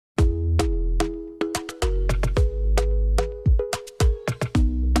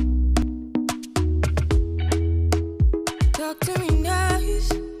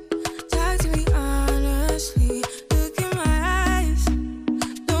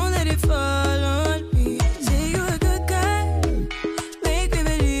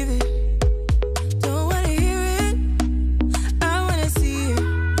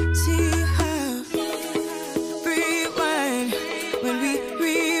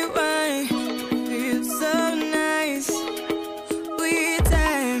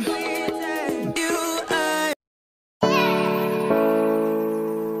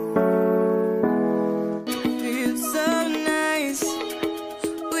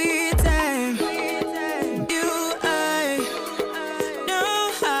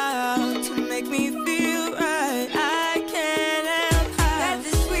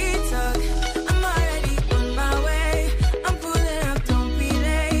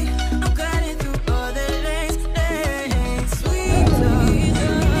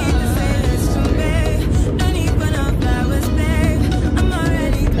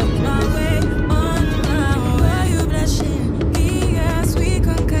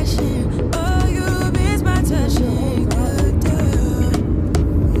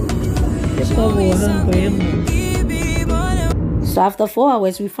So after 4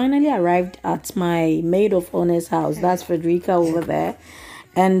 hours, we finally arrived at my maid of honor's house. That's Frederica over there.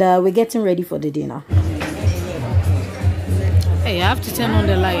 And we're getting ready for the dinner. Hey, I have to turn on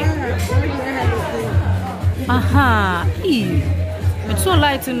the light. Aha. It's so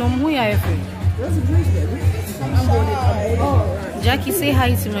light in Omuya. Jackie, say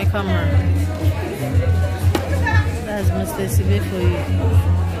hi to my camera. That's Mr. Sibe for you.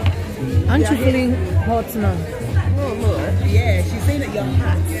 Aren't you feeling hot now? Oh, look. Yeah, she's saying that you're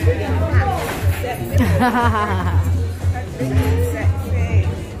hot. You're hot. Sexy.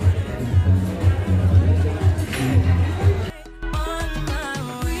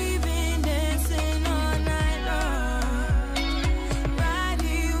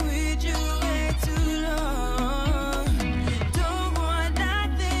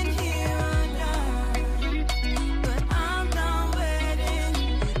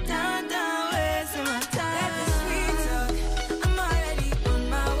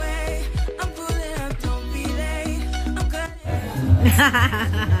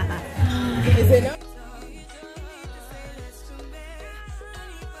 Is it not?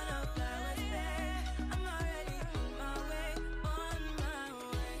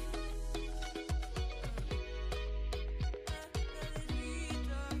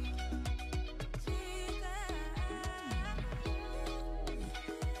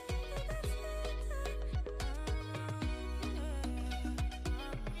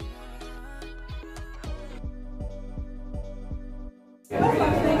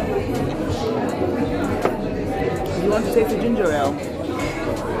 You want to taste the ginger ale?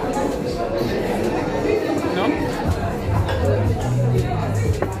 No?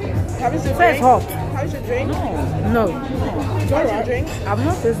 How is your drink? Hot. How's your drink? No. How's your drink? I've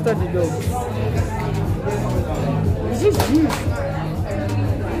not tasted the dough. Is this juice?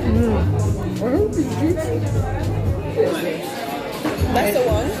 I hope it's juice. That's the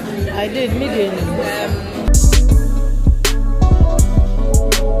one? I did medium.